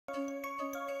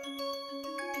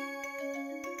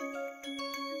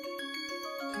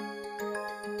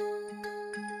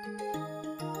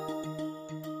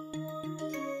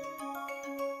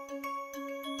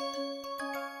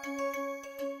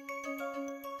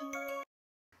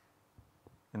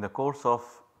In the course of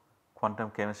quantum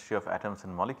chemistry of atoms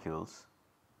and molecules,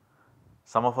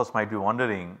 some of us might be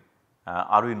wondering,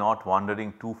 are we not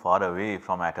wandering too far away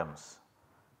from atoms?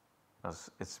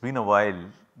 Because it has been a while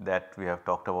that we have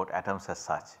talked about atoms as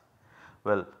such.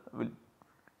 Well, we will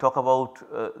talk about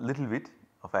a little bit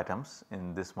of atoms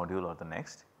in this module or the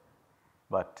next,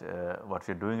 but what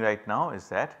we are doing right now is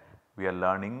that we are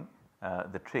learning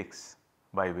the tricks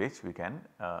by which we can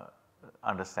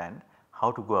understand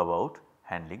how to go about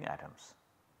handling atoms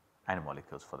and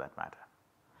molecules for that matter.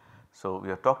 So, we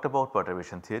have talked about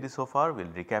perturbation theory so far, we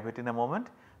will recap it in a moment.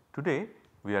 Today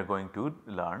we are going to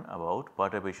learn about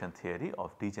perturbation theory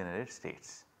of degenerate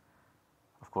states.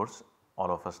 Of course,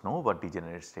 all of us know what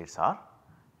degenerate states are.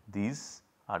 These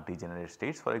are degenerate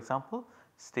states, for example,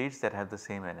 states that have the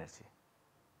same energy.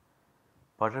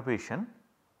 Perturbation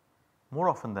more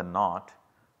often than not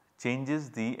changes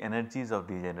the energies of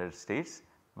degenerate states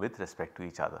with respect to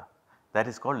each other. That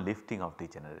is called lifting of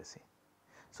degeneracy.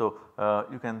 So,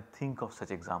 you can think of such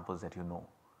examples that you know,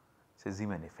 say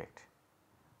Zeeman effect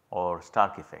or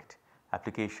Stark effect,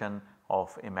 application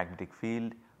of a magnetic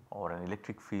field or an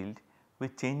electric field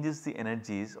which changes the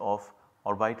energies of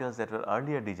orbitals that were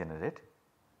earlier degenerate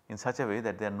in such a way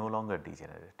that they are no longer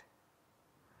degenerate.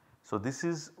 So, this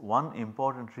is one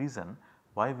important reason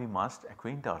why we must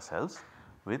acquaint ourselves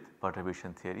with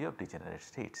perturbation theory of degenerate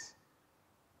states.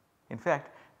 In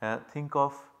fact, think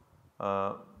of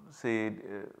say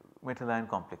metal ion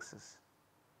complexes.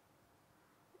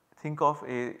 Think of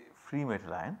a free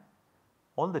metal ion,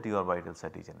 all the d orbitals are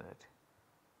degenerate.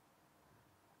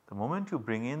 The moment you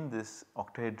bring in this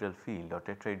octahedral field or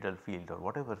tetrahedral field or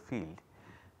whatever field,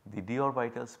 the d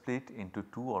orbitals split into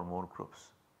 2 or more groups.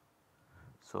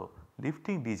 So,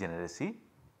 lifting degeneracy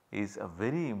is a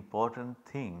very important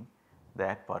thing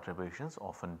that perturbations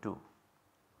often do,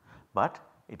 but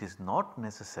it is not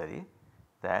necessary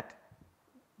that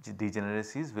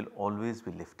degeneracies will always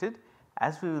be lifted,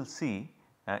 as we will see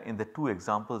in the 2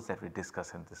 examples that we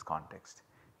discuss in this context.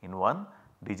 In one,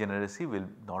 degeneracy will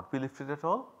not be lifted at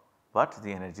all, but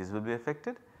the energies will be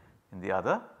affected. In the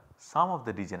other, some of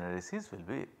the degeneracies will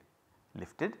be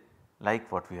lifted like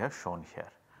what we have shown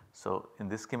here. So, in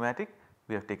this schematic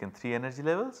we have taken 3 energy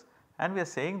levels and we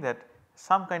are saying that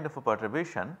some kind of a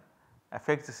perturbation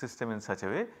affects the system in such a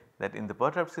way that in the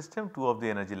perturbed system 2 of the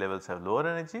energy levels have lower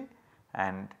energy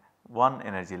and 1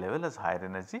 energy level has higher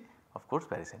energy, of course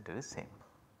barycenter is same.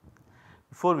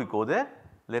 Before we go there,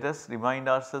 let us remind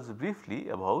ourselves briefly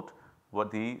about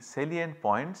what the salient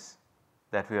points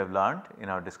that we have learned in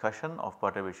our discussion of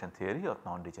perturbation theory of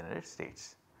non-degenerate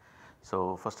states.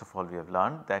 So, first of all we have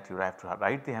learned that you have to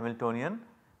write the Hamiltonian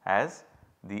as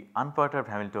the unperturbed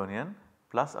Hamiltonian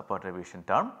plus a perturbation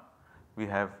term. We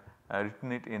have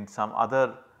written it in some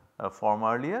other form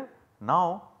earlier.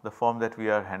 Now, the form that we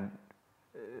are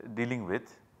dealing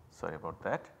with, sorry about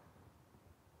that.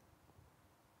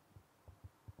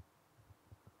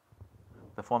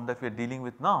 The form that we are dealing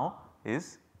with now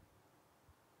is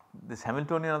this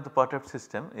Hamiltonian of the perturbed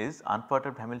system is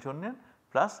unperturbed Hamiltonian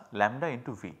plus lambda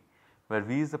into V, where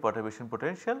V is the perturbation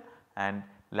potential and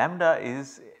lambda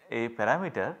is a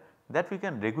parameter that we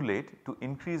can regulate to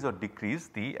increase or decrease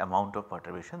the amount of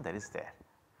perturbation that is there.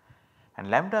 And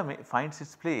lambda finds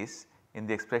its place in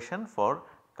the expression for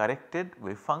corrected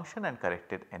wave function and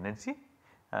corrected energy.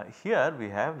 Here we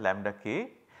have lambda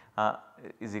k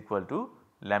is equal to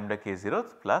lambda k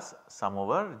 0th plus sum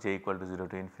over j equal to 0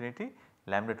 to infinity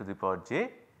lambda to the power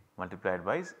j multiplied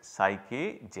by psi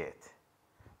k jth.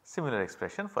 Similar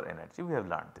expression for energy, we have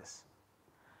learned this.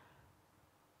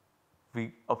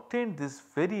 We obtained this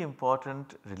very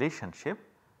important relationship,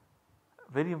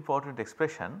 very important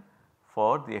expression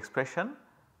for the expression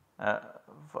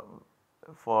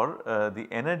for the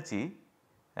energy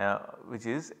which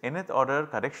is nth order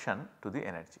correction to the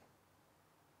energy.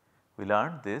 We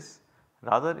learned this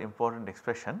rather important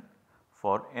expression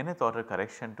for nth order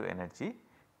correction to energy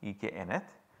E k nth,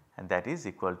 and that is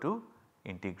equal to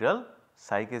integral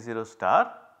psi k 0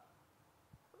 star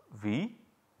V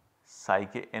psi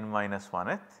k n minus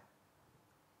 1th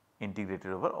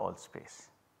integrated over all space.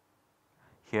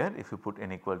 Here if you put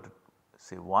n equal to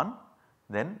say 1,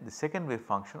 then the second wave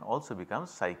function also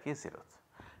becomes psi k 0th.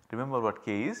 Remember what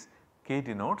k is, k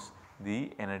denotes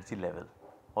the energy level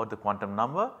or the quantum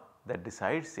number that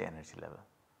decides the energy level.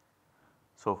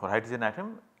 So, for hydrogen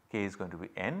atom k is going to be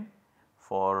n,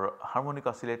 for harmonic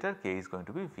oscillator k is going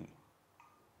to be V.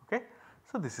 Okay.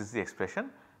 So, this is the expression.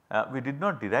 We did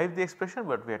not derive the expression,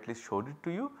 but we at least showed it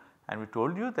to you and we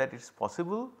told you that it is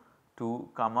possible to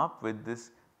come up with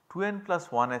this 2n plus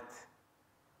 1th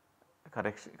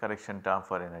correction term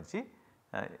for energy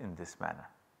in this manner.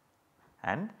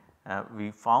 and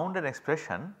we found an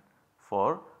expression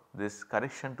for this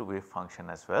correction to wave function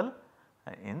as well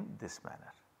in this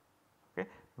manner. Okay.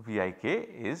 Vik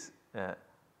is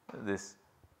this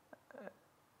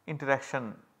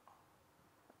interaction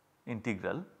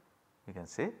integral we can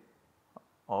say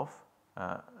of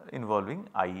involving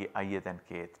ith and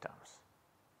kth terms.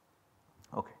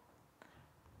 Okay.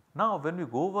 Now when we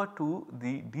go over to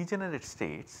the degenerate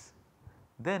states,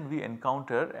 then we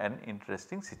encounter an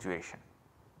interesting situation.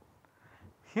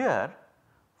 Here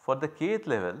for the kth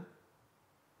level,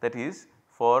 that is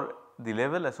for the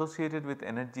level associated with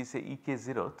energy say Ek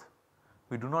 0th,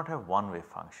 we do not have one wave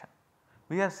function.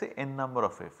 We have say n number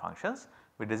of wave functions,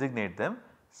 we designate them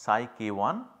psi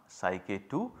k1, psi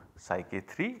k2, psi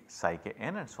k3, psi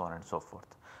kn and so on and so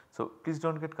forth. So please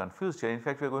do not get confused here, in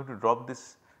fact we are going to drop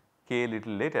this k a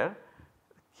little later.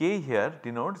 K here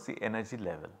denotes the energy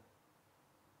level.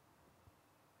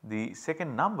 The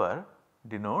second number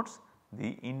denotes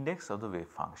the index of the wave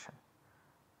function,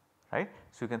 right.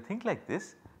 So you can think like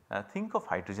this, think of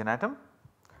hydrogen atom.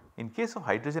 In case of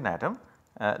hydrogen atom,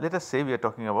 let us say we are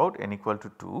talking about n equal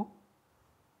to 2.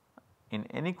 In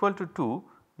n equal to 2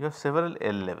 you have several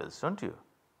L levels, do not you.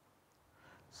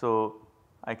 So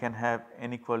I can have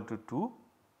n equal to 2,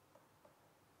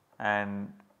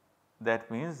 and that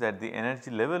means that the energy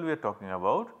level we are talking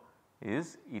about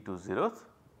is E2 0th,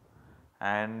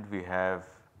 and we have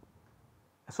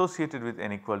associated with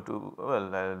n equal to,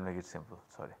 well I will make it simple,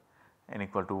 sorry, n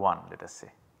equal to 1 let us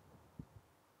say.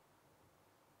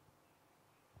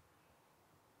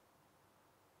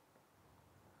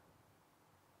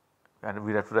 And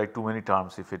we have to write too many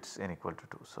terms if it is n equal to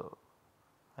 2. So,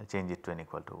 I will change it to n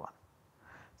equal to 1.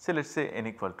 So, let us say n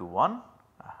equal to 1,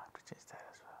 I have to change that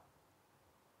as well.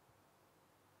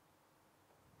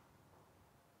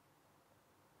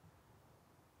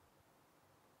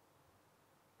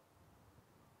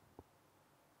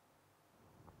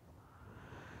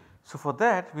 So, for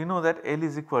that we know that L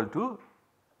is equal to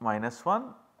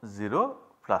 -1, 0,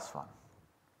 +1,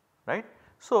 right.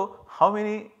 So, how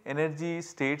many energy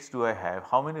states do I have,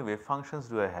 how many wave functions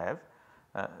do I have,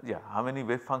 how many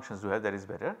wave functions do I have, that is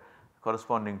better,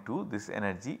 corresponding to this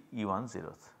energy E1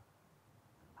 0th.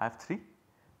 I have 3.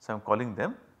 So, I am calling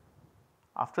them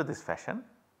after this fashion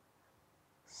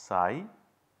psi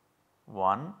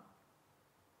 1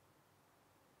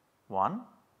 1,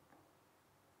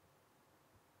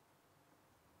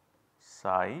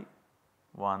 psi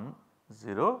 1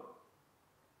 0,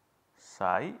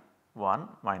 psi 1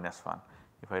 minus 1.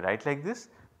 If I write like this,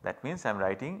 that means I am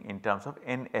writing in terms of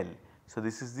NL. So,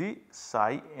 this is the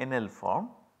psi NL form,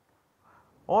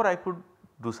 or I could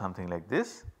do something like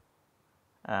this.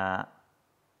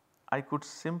 I could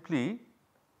simply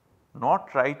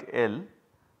not write L,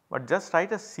 but just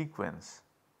write a sequence.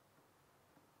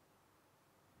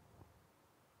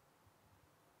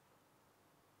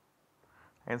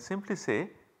 I can simply say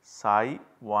psi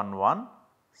 1 1,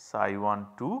 psi 1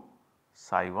 2,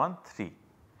 psi 1 3.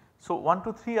 So, 1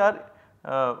 2 3 are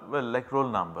well like roll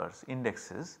numbers,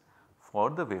 indexes for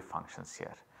the wave functions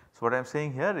here. So, what I am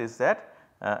saying here is that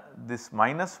this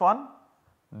 -1,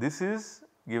 this is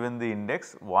given the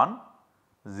index 1,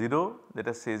 0 let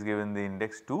us say is given the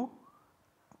index 2,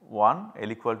 1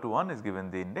 L equal to 1 is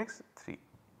given the index 3,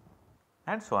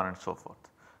 and so on and so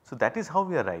forth. So, that is how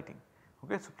we are writing,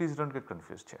 okay. So, please do not get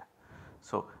confused here.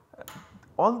 So,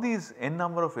 all these n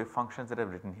number of wave functions that I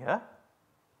have written here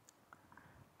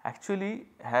actually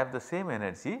have the same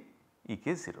energy Ek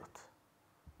 0th.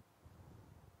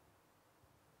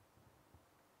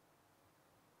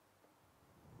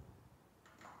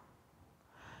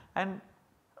 And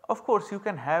of course, you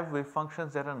can have wave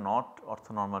functions that are not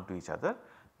orthonormal to each other,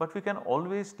 but we can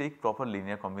always take proper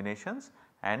linear combinations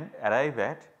and arrive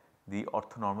at the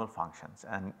orthonormal functions.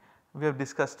 And we have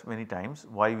discussed many times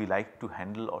why we like to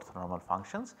handle orthonormal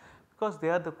functions, because they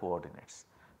are the coordinates.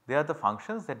 They are the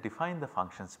functions that define the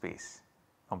function space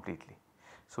completely.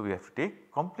 So, we have to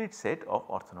take complete set of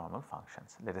orthonormal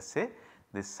functions. Let us say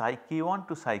this psi k1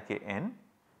 to psi kn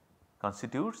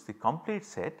constitutes the complete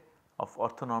set of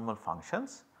orthonormal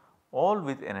functions, all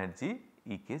with energy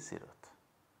Ek 0th.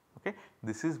 Okay.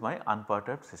 This is my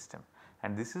unperturbed system,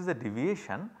 and this is the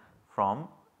deviation from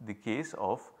the case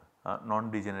of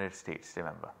non-degenerate states,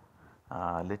 remember.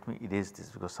 Let me erase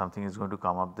this because something is going to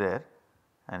come up there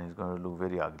and it is going to look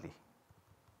very ugly.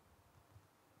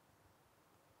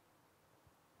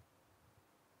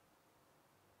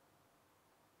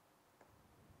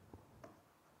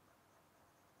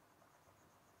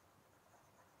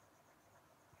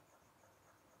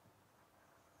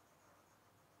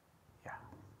 Yeah.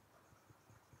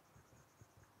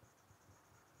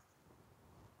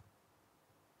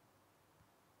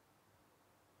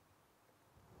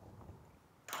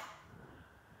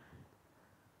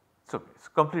 So, it is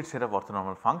complete set of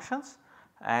orthonormal functions,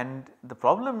 and the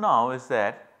problem now is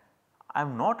that I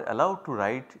am not allowed to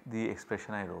write the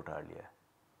expression I wrote earlier.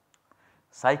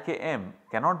 Psi k m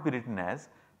cannot be written as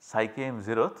psi k m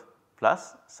 0th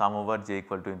plus sum over j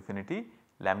equal to infinity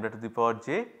lambda to the power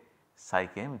j psi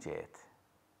k m jth.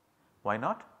 Why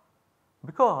not?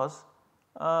 Because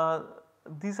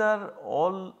these are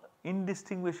all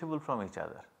indistinguishable from each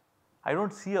other. I do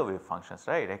not see a wave functions,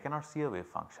 right, I cannot see a wave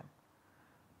function.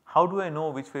 How do I know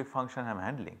which wave function I am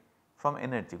handling? From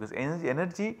energy, because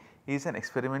energy is an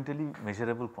experimentally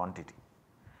measurable quantity.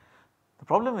 The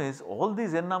problem is all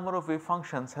these n number of wave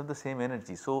functions have the same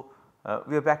energy. So,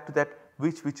 we are back to that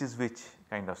which is which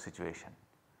kind of situation.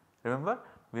 Remember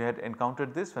we had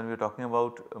encountered this when we were talking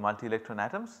about multi-electron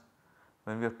atoms,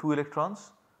 when we have 2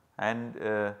 electrons and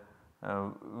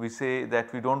we say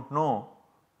that we do not know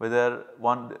whether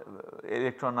one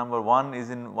electron number 1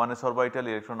 is in 1s orbital,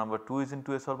 electron number 2 is in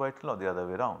 2s orbital or the other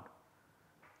way around,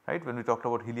 right. When we talked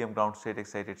about helium ground state,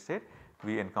 excited state,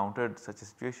 we encountered such a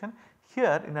situation.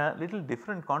 Here in a little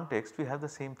different context we have the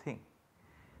same thing.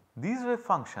 These wave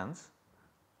functions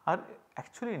are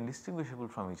actually indistinguishable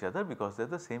from each other because they are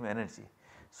the same energy.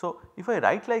 So, if I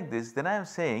write like this, then I am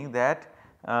saying that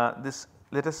this,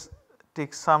 let us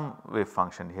take some wave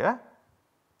function here.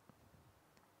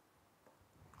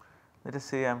 Let us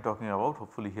say I am talking about,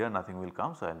 hopefully here nothing will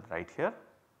come, so I will write here.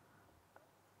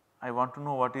 I want to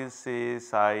know what is say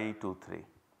psi 2 3.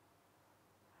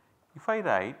 If I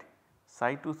write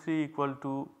psi 2 3 equal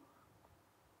to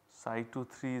psi 2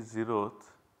 3 zeroth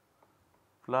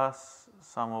plus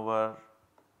sum over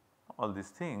all these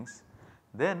things,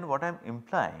 then what I am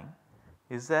implying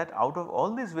is that out of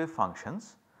all these wave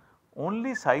functions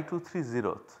only psi 2 3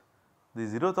 zeroth, the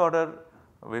zeroth order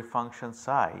wave function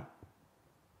psi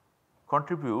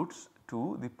contributes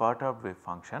to the perturbed wave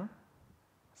function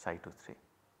psi 2 3.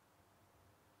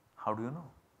 How do you know?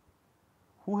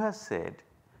 Who has said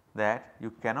that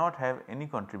you cannot have any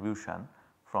contribution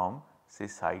from say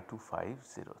psi 2 5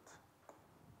 zeroth?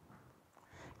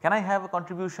 Can I have a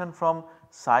contribution from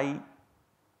psi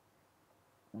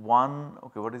 1,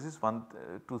 okay, what is this 1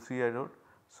 2 3 I wrote.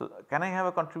 So, can I have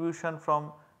a contribution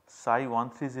from psi 1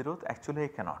 3 zeroth? Actually I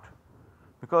cannot,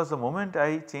 because the moment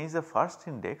I change the first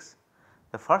index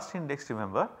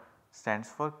remember stands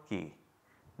for k,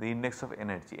 the index of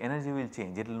energy. Energy will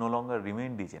change, it will no longer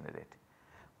remain degenerate.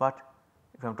 But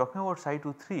if I am talking about psi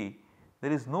 2 3,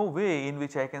 there is no way in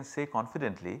which I can say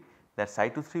confidently that psi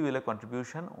 2 3 will have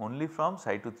contribution only from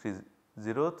psi 2 3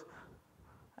 zeroth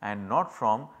and not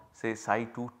from say psi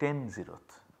 2 10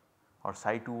 zeroth or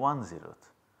psi 2 1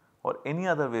 zeroth or any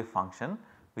other wave function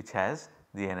which has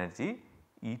the energy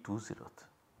E 2 zeroth.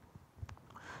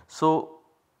 So,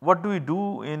 what do we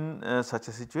do in such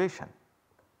a situation?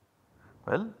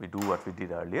 Well, we do what we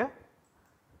did earlier,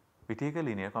 we take a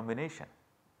linear combination.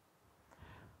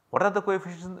 What are the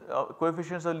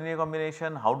coefficients of linear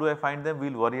combination? How do I find them? We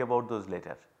will worry about those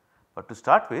later. But to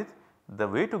start with, the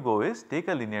way to go is take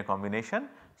a linear combination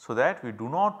so that we do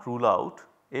not rule out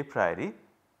a priori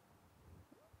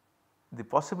the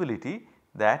possibility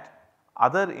that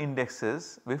other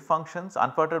indexes, wave functions,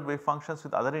 unperturbed wave functions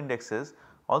with other indexes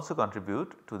also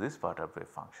contribute to this perturbed wave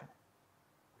function.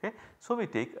 Okay. So, we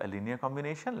take a linear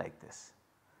combination like this,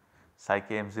 psi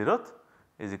k m 0th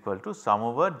is equal to sum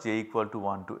over j equal to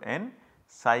 1 to n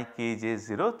psi k j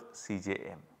 0th c j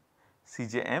m. C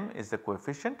j m is the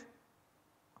coefficient.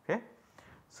 Okay.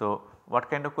 So, what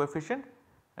kind of coefficient?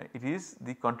 It is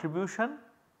the contribution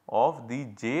of the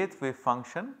jth wave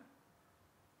function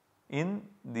in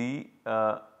the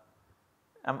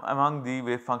among the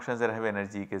wave functions that have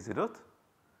energy k 0th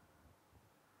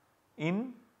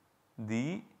in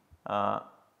the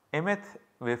mth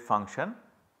wave function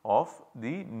of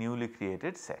the newly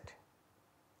created set,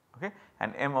 okay,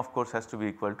 and m of course has to be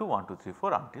equal to 1 2 3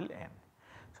 4 until n.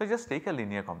 So, just take a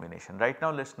linear combination. Right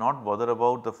now let us not bother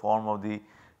about the form of the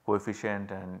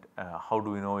coefficient and how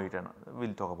do we know it, and we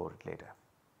will talk about it later.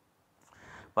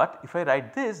 But if I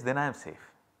write this, then I am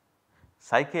safe.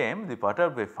 Psi k m, the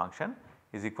perturbed wave function,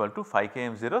 is equal to phi k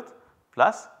m 0th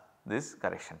plus this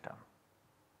correction term.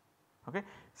 Okay.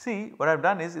 See, what I have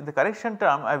done is in the correction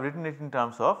term I have written it in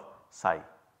terms of psi.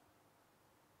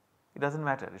 It does not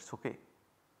matter, it is okay.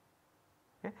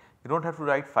 Okay. You do not have to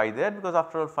write phi there, because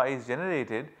after all phi is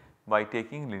generated by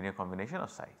taking linear combination of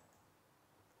psi,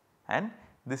 and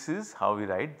this is how we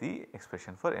write the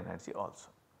expression for energy also.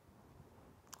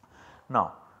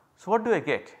 Now, so what do I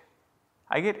get?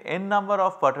 I get n number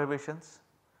of perturbations,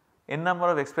 n number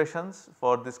of expressions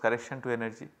for this correction to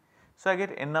energy. So, I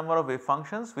get n number of wave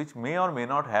functions which may or may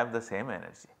not have the same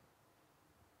energy,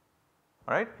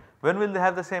 alright. When will they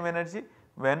have the same energy?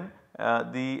 When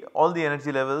all the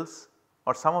energy levels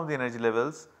or some of the energy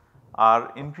levels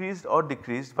are increased or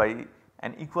decreased by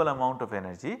an equal amount of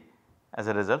energy as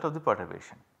a result of the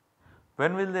perturbation.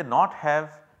 When will they not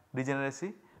have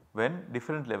degeneracy? When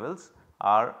different levels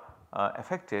are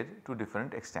affected to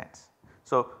different extents.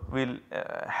 So, we will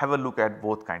have a look at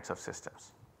both kinds of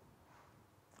systems.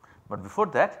 But before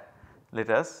that, let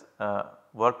us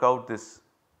work out this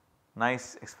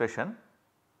nice expression.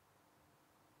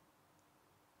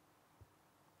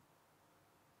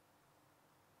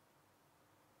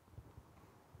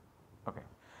 Okay.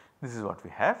 This is what we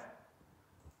have.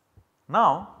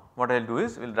 Now, what I will do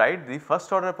is we will write the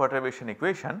first order perturbation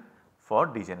equation for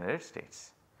degenerate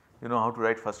states. You know how to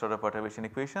write first order perturbation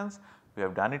equations, we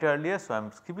have done it earlier. So, I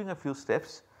am skipping a few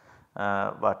steps,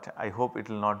 but I hope it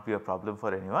will not be a problem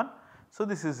for anyone. So,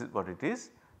 this is what it is,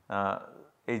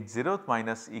 h 0th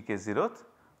minus E k 0th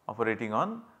operating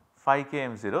on phi k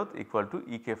m 0th equal to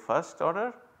E k first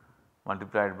order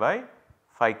multiplied by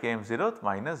phi k m 0th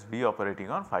minus V operating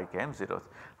on phi k m 0th.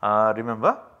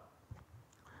 Remember,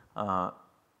 I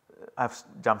have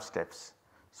jumped steps.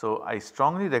 So, I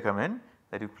strongly recommend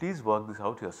that you please work this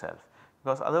out yourself,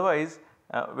 because otherwise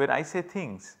when I say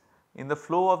things in the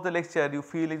flow of the lecture you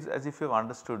feel as if you have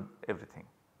understood everything.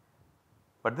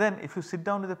 But then if you sit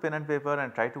down with a pen and paper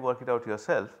and try to work it out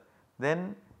yourself,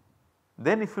 then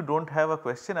if you do not have a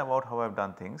question about how I have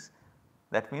done things,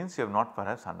 that means you have not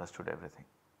perhaps understood everything.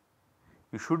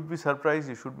 You should be surprised,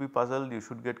 you should be puzzled, you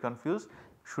should get confused,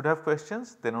 you should have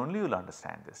questions, then only you will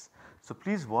understand this. So,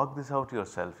 please work this out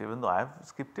yourself, even though I have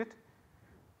skipped it,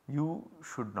 you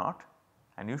should not,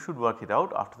 and you should work it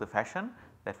out after the fashion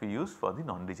that we use for the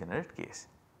non-degenerate case.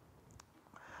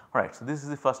 Alright, so this is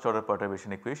the first order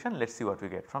perturbation equation. Let us see what we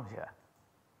get from here.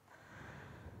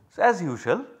 So, as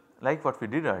usual, like what we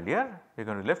did earlier, we are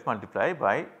going to left multiply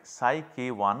by psi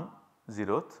k 1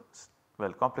 zeroth,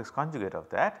 well, complex conjugate of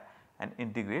that, and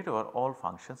integrate over all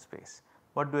function space.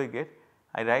 What do I get?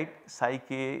 I write psi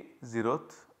k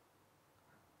 0th,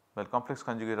 well, complex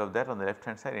conjugate of that on the left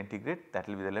hand side, integrate, that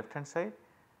will be the left hand side.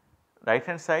 Right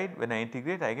hand side, when I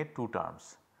integrate, I get 2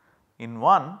 terms. In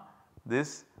one,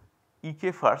 this E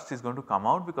k first is going to come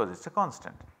out because it is a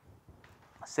constant.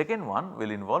 Second one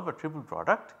will involve a triple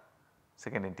product,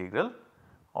 second integral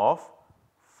of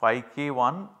phi k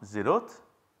 1 zeroth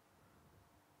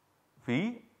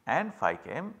V and phi k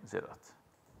m zeroth.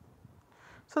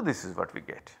 So, this is what we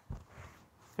get,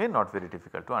 okay, not very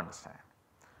difficult to understand.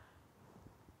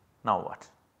 Now what?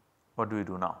 What do we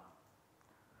do now?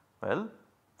 Well,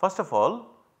 first of all,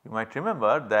 you might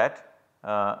remember that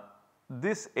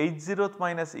this h 0th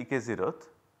minus E k 0th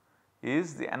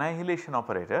is the annihilation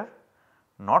operator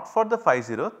not for the phi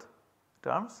 0th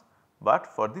terms, but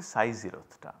for the psi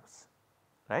 0th terms,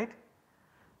 right.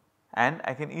 And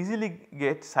I can easily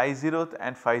get psi 0th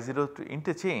and phi 0th to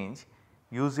interchange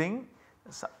using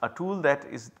a tool that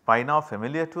is by now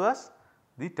familiar to us,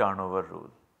 the turnover rule.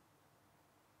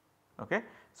 Okay.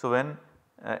 So, when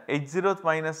h 0th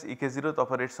minus E k 0th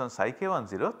operates on psi k 1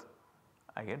 zeroth,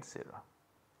 I get 0.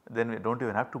 Then we do not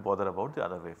even have to bother about the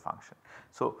other wave function.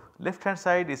 So, left hand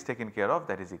side is taken care of,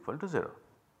 that is equal to 0.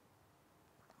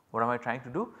 What am I trying to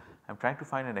do? I am trying to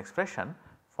find an expression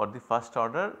for the first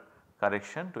order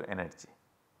correction to energy.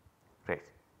 Great.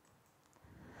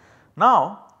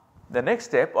 Now, the next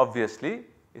step obviously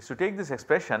is to take this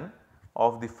expression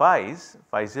of the phi's,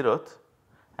 phi 0th,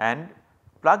 and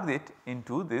plug it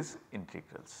into these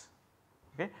integrals.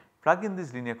 Okay. Plug in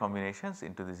these linear combinations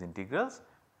into these integrals,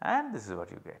 and this is what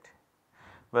you get.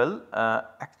 Well,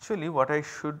 actually what I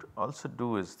should also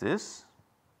do is this.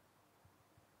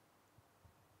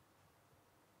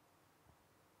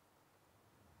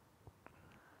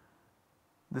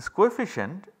 This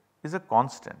coefficient is a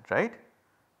constant, right.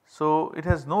 So, it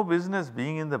has no business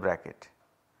being in the bracket.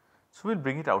 So, we will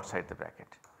bring it outside the bracket,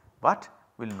 but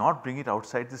we will not bring it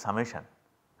outside the summation,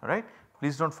 alright.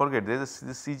 Please do not forget there is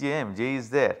this CJM, J is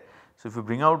there. So, if you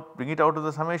bring it out of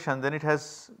the summation, then it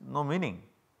has no meaning.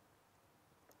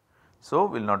 So,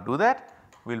 we will not do that,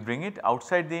 we will bring it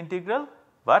outside the integral,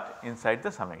 but inside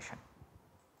the summation.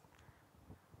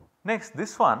 Next,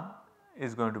 this one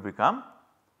is going to become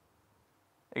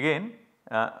again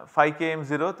phi k m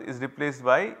 0th is replaced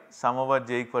by sum over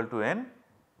j equal to n,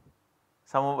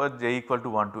 sum over j equal to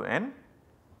 1 to n,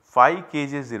 phi k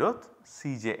j 0th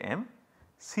CJM.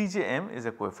 CJM is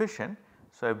a coefficient,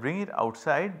 so I bring it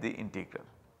outside the integral,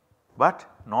 but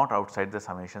not outside the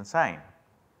summation sign,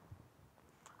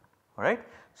 alright.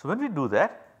 So, when we do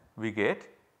that, we get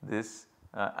this,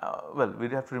 well, we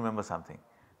have to remember something.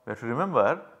 We have to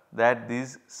remember that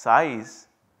these psi's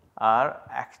are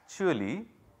actually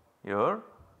your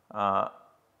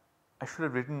I should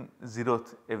have written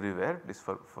 0th everywhere, please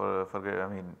I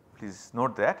mean please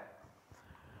note that.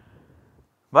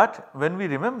 But when we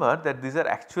remember that these are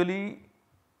actually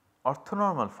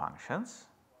orthonormal functions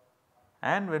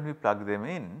and when we plug them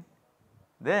in,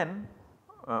 then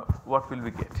what will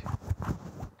we get?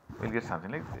 We will get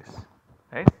something like this,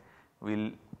 right. We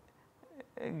will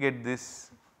get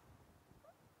this,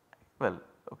 well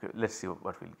okay, let us see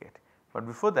what we will get. But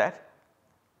before that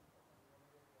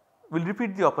we will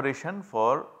repeat the operation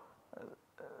for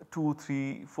 2,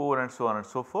 3, 4 and so on and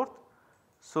so forth.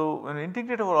 So, when we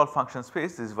integrate over all function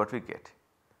space, this is what we get.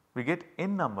 We get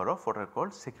n number of what are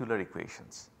called secular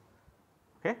equations.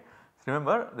 Okay. So,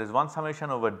 remember there is one summation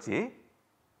over j,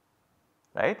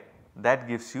 right, that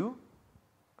gives you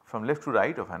from left to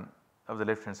right of the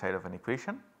left hand side of an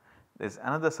equation. There is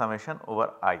another summation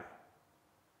over I, let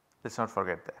us not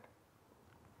forget that.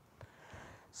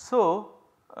 So,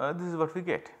 this is what we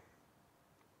get.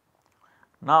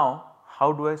 Now,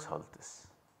 how do I solve this?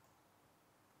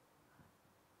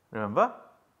 Remember,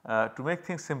 to make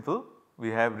things simple, we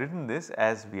have written this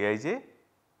as Vij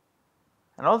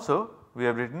and also we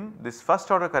have written this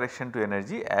first order correction to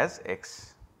energy as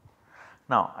x.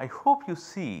 Now, I hope you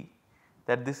see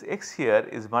that this x here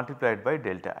is multiplied by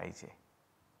delta Ij.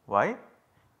 Why?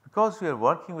 Because we are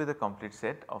working with a complete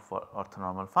set of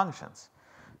orthonormal functions.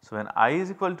 So, when I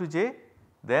is equal to j,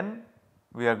 then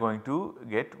we are going to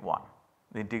get 1,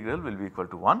 the integral will be equal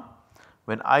to 1.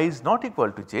 When I is not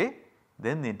equal to j,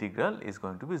 then the integral is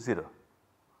going to be 0.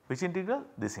 Which integral?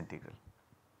 This integral,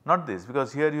 not this,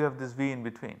 because here you have this v in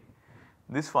between.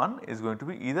 This one is going to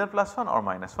be either plus 1 or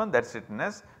minus 1, that is written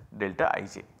as delta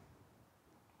Ij.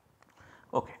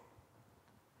 Okay.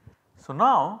 So,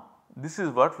 now this is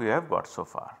what we have got so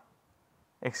far,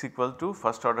 x equal to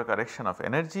first order correction of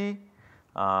energy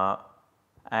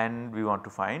and we want to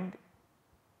find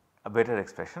a better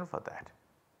expression for that.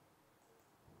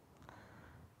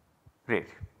 Great.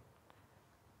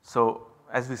 So,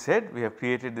 as we said, we have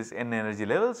created this n energy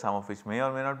levels, some of which may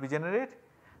or may not be degenerate.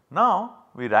 Now,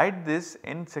 we write this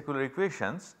n secular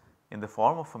equations in the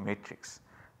form of a matrix.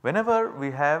 Whenever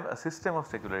we have a system of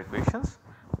secular equations,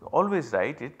 we always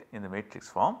write it in the matrix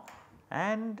form,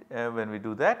 and when we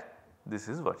do that, this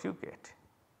is what you get.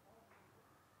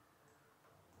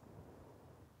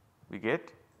 We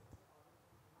get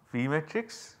V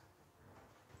matrix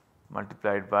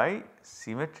multiplied by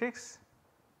C matrix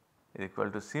is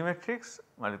equal to C matrix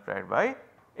multiplied by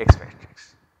X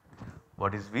matrix.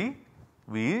 What is V?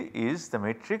 V is the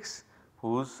matrix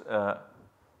whose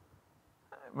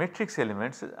matrix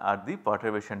elements are the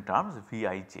perturbation terms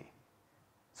Vij.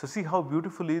 So, see how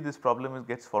beautifully this problem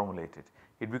gets formulated,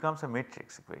 it becomes a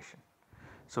matrix equation.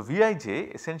 So,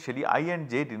 Vij essentially I and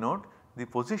j denote the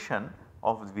position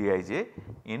of Vij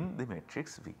in the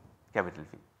matrix V, capital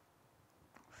V.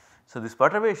 So, this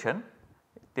perturbation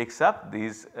takes up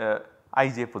these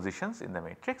ij positions in the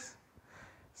matrix.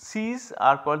 C's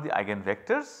are called the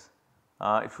eigenvectors.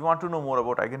 If you want to know more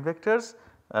about eigenvectors,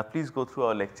 please go through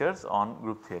our lectures on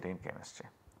group theory in chemistry.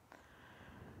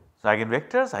 So,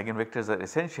 eigenvectors are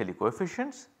essentially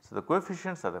coefficients. So, the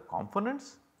coefficients are the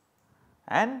components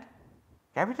and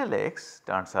capital X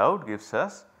turns out gives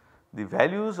us the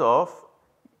values of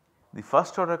the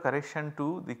first order correction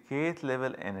to the kth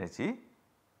level energy,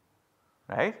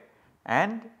 right,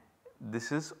 and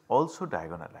this is also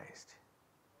diagonalized.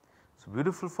 So,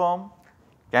 beautiful form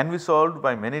can be solved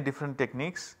by many different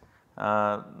techniques,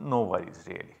 no worries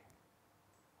really.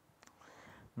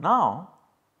 Now,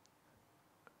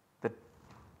 the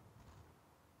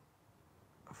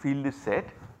field is set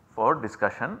for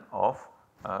discussion of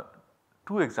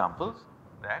 2 examples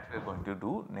that we are going to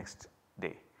do next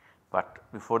day.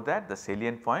 But before that, the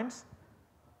salient points,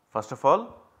 first of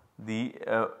all, the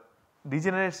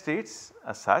degenerate states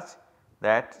are such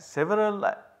that several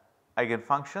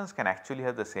eigenfunctions can actually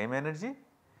have the same energy.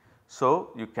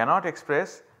 So, you cannot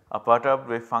express a perturbed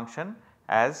wave function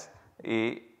as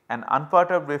an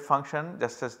unperturbed wave function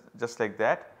just like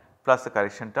that plus the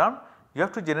correction term. You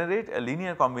have to generate a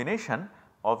linear combination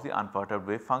of the unperturbed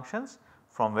wave functions,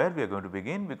 from where we are going to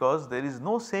begin, because there is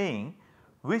no saying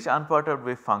which unperturbed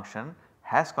wave function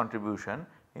has contribution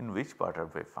in which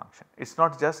perturbed wave function. It is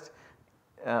not just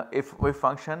if wave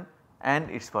function and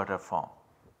its perturbed form,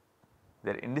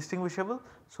 they are indistinguishable.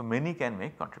 So, many can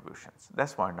make contributions, that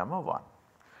is point number 1.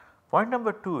 Point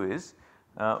number 2 is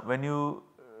when you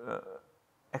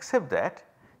accept that,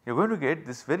 you are going to get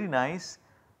this very nice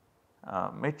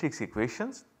matrix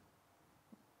equations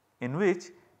in which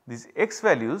these x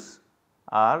values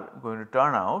are going to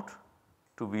turn out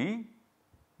to be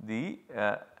the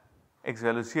x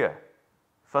values here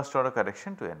first order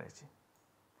correction to energy.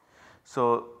 So,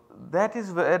 that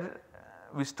is where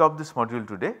we stop this module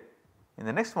today. In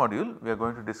the next module we are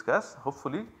going to discuss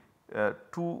hopefully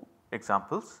 2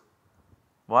 examples.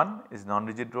 One is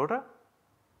non-rigid rotor,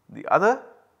 the other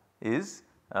is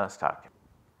star cap.